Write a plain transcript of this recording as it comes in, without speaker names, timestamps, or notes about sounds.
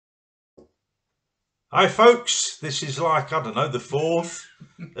Hi folks, this is like, I don't know, the fourth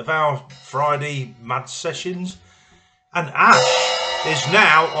of our Friday Mad Sessions, and Ash is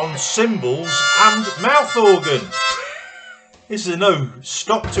now on cymbals and mouth organ. Is there no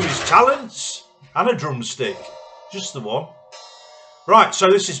stop to his talents? And a drumstick, just the one. Right, so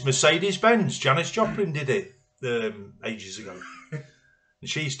this is Mercedes Benz. Janis Joplin did it ages ago. And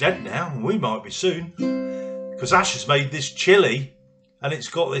she's dead now, and we might be soon. Because Ash has made this chili, and it's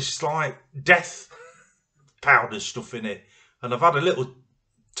got this like death powder stuff in it, and I've had a little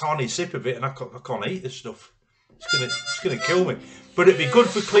tiny sip of it, and I can't eat this stuff. It's gonna kill me. But it'd be good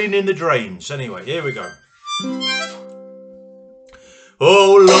for cleaning the drains. Anyway, here we go.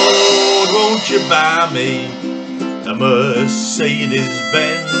 Oh Lord, won't you buy me a Mercedes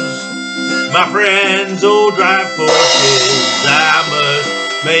Benz? My friends all drive Porsches, I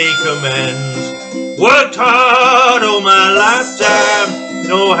must make amends. Worked hard all my lifetime,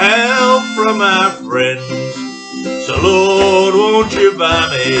 no help from my friends. So Lord, won't you buy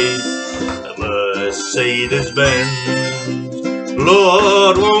me a Mercedes Benz?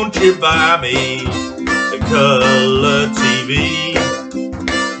 Lord, won't you buy me a colour TV?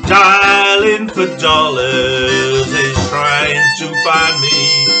 Dialing for dollars is trying to find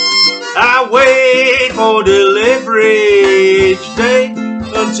me. I wait for delivery each day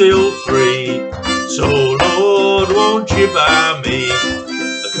until 3. So Lord, won't you buy me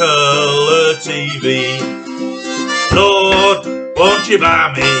a colour TV? Lord, won't you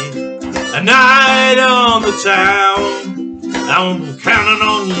buy me a night on the town? I'm counting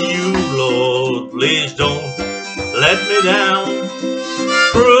on you, Lord, please don't let me down.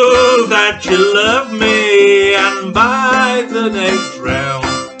 Prove that you love me and buy the next round.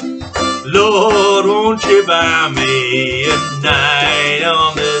 Lord, won't you buy me a night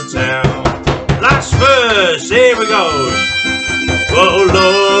on the town? Last verse, here we go. Oh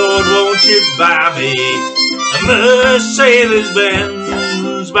Lord, won't you buy me a Mercedes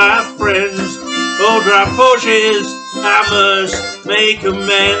Benz? My friends all drive Porsches, I must make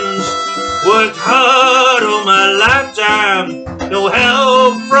amends. Worked hard all my lifetime, no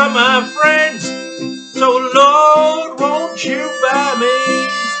help from my friends. So Lord, won't you buy me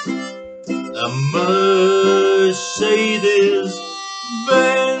a Mercedes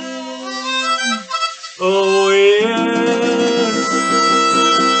Benz? Oh yeah.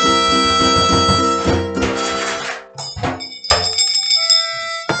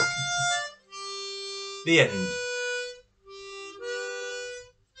 The end.